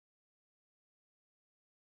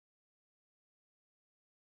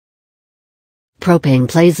Propane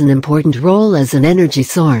plays an important role as an energy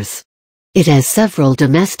source. It has several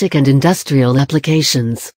domestic and industrial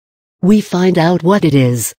applications. We find out what it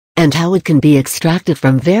is, and how it can be extracted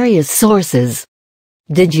from various sources.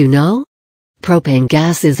 Did you know? Propane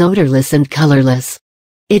gas is odorless and colorless.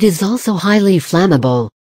 It is also highly flammable.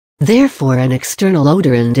 Therefore, an external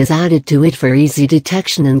odorant is added to it for easy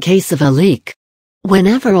detection in case of a leak.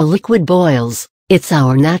 Whenever a liquid boils, it's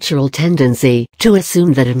our natural tendency to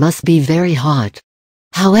assume that it must be very hot.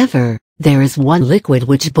 However, there is one liquid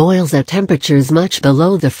which boils at temperatures much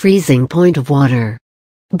below the freezing point of water.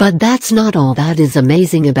 But that's not all that is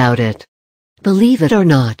amazing about it. Believe it or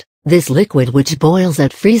not, this liquid which boils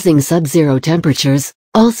at freezing sub-zero temperatures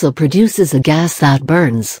also produces a gas that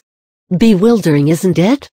burns. Bewildering, isn't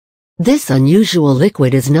it? This unusual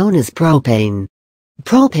liquid is known as propane.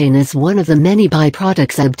 Propane is one of the many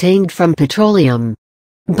byproducts obtained from petroleum.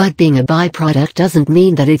 But being a byproduct doesn't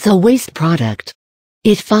mean that it's a waste product.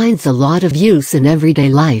 It finds a lot of use in everyday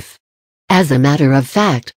life. As a matter of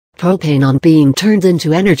fact, propane, on being turned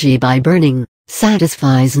into energy by burning,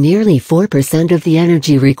 satisfies nearly 4% of the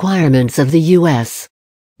energy requirements of the U.S.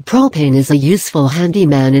 Propane is a useful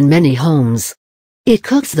handyman in many homes. It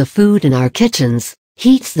cooks the food in our kitchens,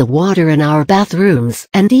 heats the water in our bathrooms,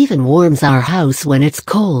 and even warms our house when it's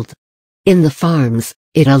cold. In the farms,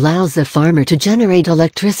 it allows the farmer to generate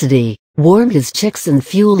electricity, warm his chicks, and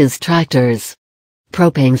fuel his tractors.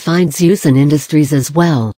 Propane finds use in industries as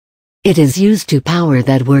well. It is used to power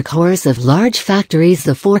that workhorse of large factories,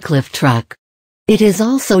 the forklift truck. It is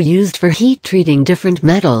also used for heat treating different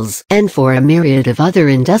metals and for a myriad of other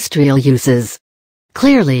industrial uses.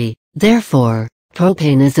 Clearly, therefore,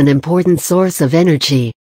 propane is an important source of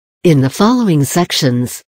energy. In the following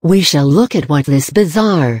sections, we shall look at what this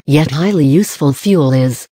bizarre yet highly useful fuel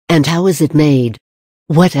is, and how is it made.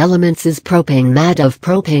 What elements is propane made of?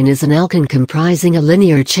 Propane is an alkane comprising a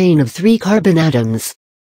linear chain of 3 carbon atoms.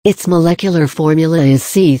 Its molecular formula is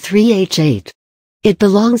C3H8. It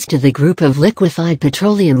belongs to the group of liquefied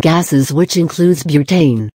petroleum gases, which includes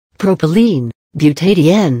butane, propylene,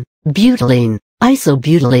 butadiene, butylene,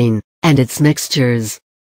 isobutylene, and its mixtures.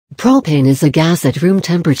 Propane is a gas at room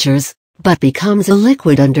temperatures, but becomes a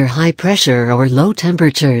liquid under high pressure or low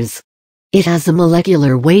temperatures. It has a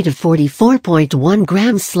molecular weight of 44.1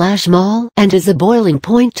 grams/mol and is a boiling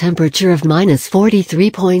point temperature of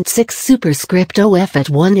 -43.6 superscript OF at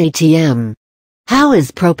 1 atm. How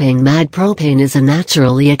is propane made? Propane is a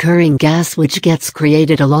naturally occurring gas which gets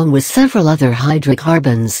created along with several other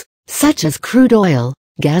hydrocarbons, such as crude oil,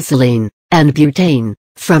 gasoline, and butane,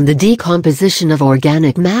 from the decomposition of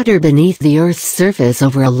organic matter beneath the Earth's surface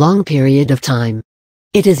over a long period of time.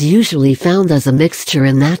 It is usually found as a mixture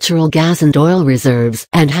in natural gas and oil reserves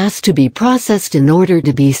and has to be processed in order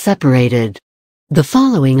to be separated. The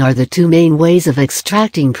following are the 2 main ways of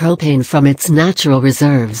extracting propane from its natural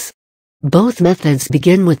reserves. Both methods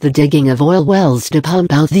begin with the digging of oil wells to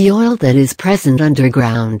pump out the oil that is present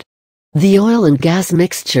underground. The oil and gas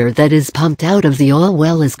mixture that is pumped out of the oil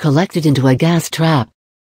well is collected into a gas trap.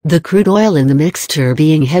 The crude oil in the mixture,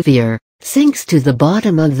 being heavier, sinks to the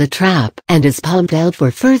bottom of the trap and is pumped out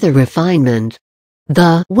for further refinement.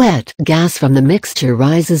 The wet gas from the mixture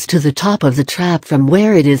rises to the top of the trap, from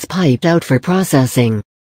where it is piped out for processing.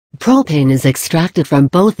 Propane is extracted from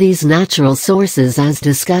both these natural sources as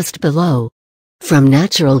discussed below. From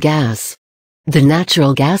natural gas. The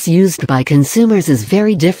natural gas used by consumers is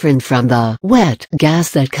very different from the wet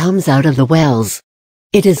gas that comes out of the wells.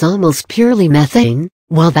 It is almost purely methane,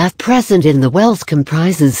 while that present in the wells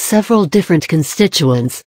comprises several different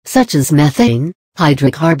constituents, such as methane,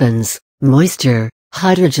 hydrocarbons, moisture,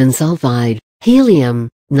 hydrogen sulfide, helium,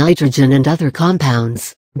 nitrogen, and other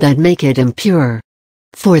compounds that make it impure.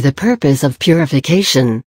 For the purpose of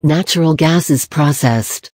purification, natural gas is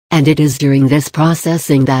processed, and it is during this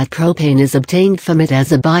processing that propane is obtained from it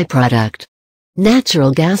as a byproduct.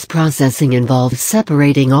 Natural gas processing involves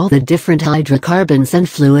separating all the different hydrocarbons and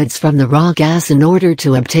fluids from the raw gas in order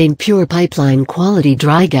to obtain pure pipeline-quality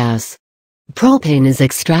dry gas. Propane is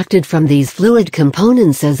extracted from these fluid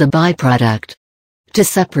components as a byproduct. To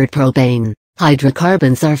separate propane,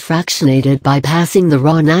 hydrocarbons are fractionated by passing the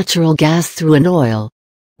raw natural gas through an oil.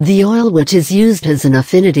 The oil, which is used, has an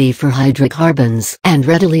affinity for hydrocarbons and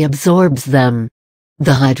readily absorbs them.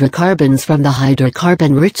 The hydrocarbons from the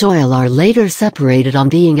hydrocarbon-rich oil are later separated on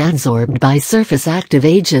being adsorbed by surface active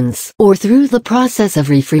agents or through the process of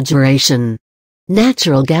refrigeration.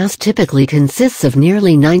 Natural gas typically consists of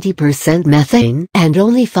nearly 90% methane and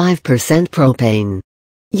only 5% propane.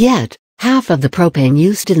 Yet, half of the propane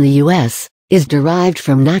used in the U.S. is derived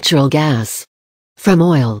from natural gas. From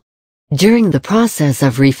oil. During the process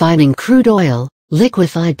of refining crude oil,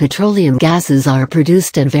 Liquefied petroleum gases are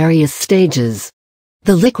produced at various stages.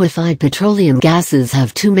 The liquefied petroleum gases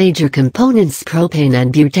have two major components, propane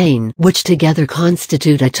and butane, which together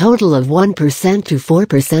constitute a total of 1% to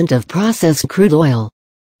 4% of processed crude oil.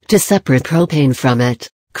 To separate propane from it,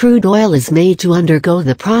 crude oil is made to undergo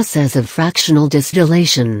the process of fractional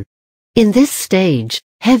distillation. In this stage,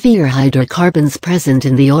 heavier hydrocarbons present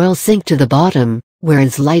in the oil sink to the bottom,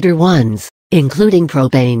 whereas lighter ones, including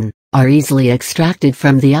propane, are easily extracted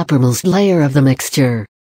from the uppermost layer of the mixture.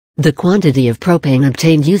 The quantity of propane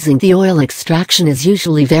obtained using the oil extraction is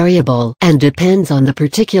usually variable and depends on the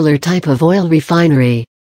particular type of oil refinery.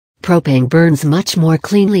 Propane burns much more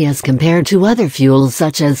cleanly as compared to other fuels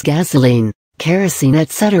such as gasoline, kerosene,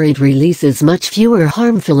 etc. It releases much fewer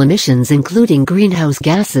harmful emissions including greenhouse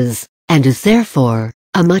gases, and is therefore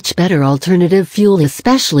a much better alternative fuel,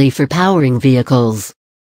 especially for powering vehicles.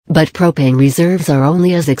 But propane reserves are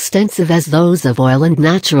only as extensive as those of oil and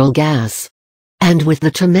natural gas. And with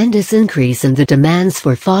the tremendous increase in the demands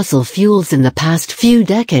for fossil fuels in the past few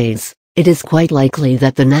decades, it is quite likely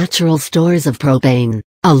that the natural stores of propane,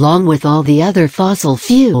 along with all the other fossil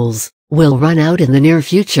fuels, will run out in the near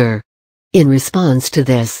future. In response to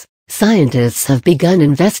this, scientists have begun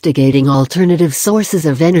investigating alternative sources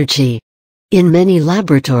of energy. In many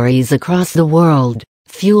laboratories across the world,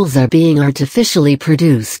 fuels are being artificially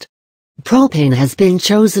produced. Propane has been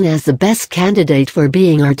chosen as the best candidate for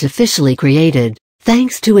being artificially created,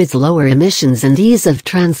 thanks to its lower emissions and ease of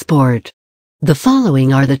transport. The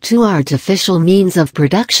following are the two artificial means of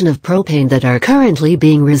production of propane that are currently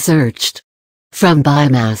being researched. From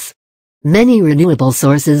biomass. Many renewable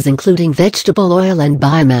sources including vegetable oil and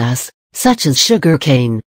biomass, such as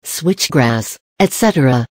sugarcane, switchgrass,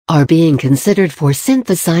 etc., are being considered for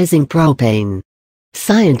synthesizing propane.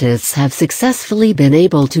 Scientists have successfully been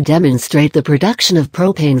able to demonstrate the production of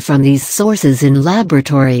propane from these sources in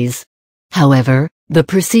laboratories. However, the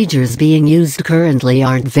procedures being used currently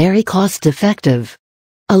aren't very cost-effective.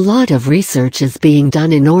 A lot of research is being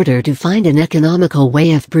done in order to find an economical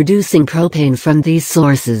way of producing propane from these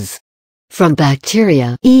sources. From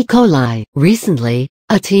bacteria, E. coli, recently,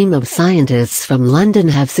 a team of scientists from London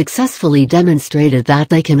have successfully demonstrated that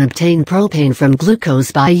they can obtain propane from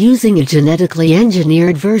glucose by using a genetically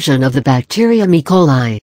engineered version of the bacterium E.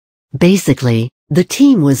 coli. Basically, the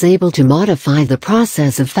team was able to modify the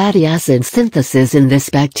process of fatty acid synthesis in this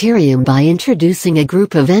bacterium by introducing a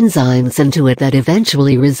group of enzymes into it that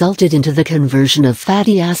eventually resulted into the conversion of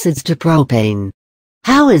fatty acids to propane.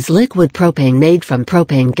 How is liquid propane made from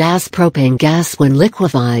propane gas? Propane gas, when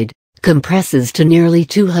liquefied, compresses to nearly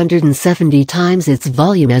 270 times its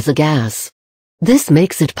volume as a gas. This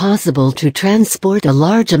makes it possible to transport a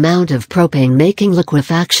large amount of propane, making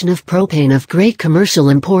liquefaction of propane of great commercial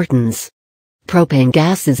importance. Propane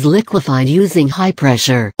gas is liquefied using high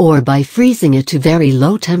pressure or by freezing it to very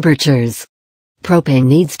low temperatures. Propane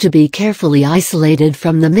needs to be carefully isolated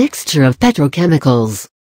from the mixture of petrochemicals.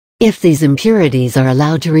 If these impurities are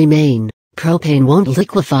allowed to remain, propane won't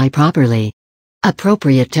liquefy properly.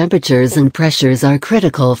 Appropriate temperatures and pressures are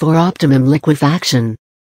critical for optimum liquefaction.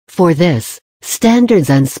 For this, standards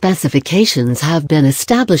and specifications have been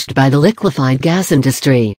established by the liquefied gas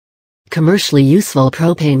industry. Commercially useful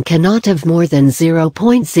propane cannot have more than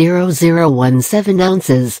 0.0017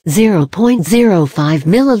 ounces (0.05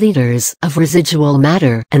 milliliters) of residual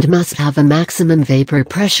matter and must have a maximum vapor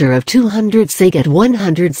pressure of 200 sig at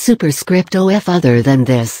 100 superscript OF. Other than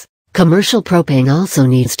this, commercial propane also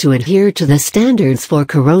needs to adhere to the standards for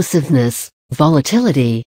corrosiveness,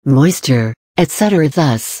 volatility, moisture, etc.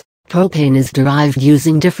 Thus, propane is derived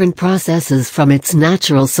using different processes from its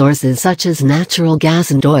natural sources such as natural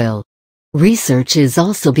gas and oil. Research is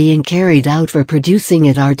also being carried out for producing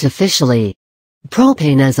it artificially.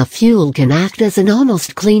 Propane as a fuel can act as an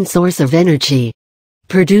almost clean source of energy.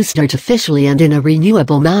 Produced artificially and in a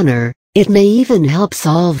renewable manner, it may even help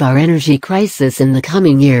solve our energy crisis in the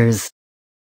coming years.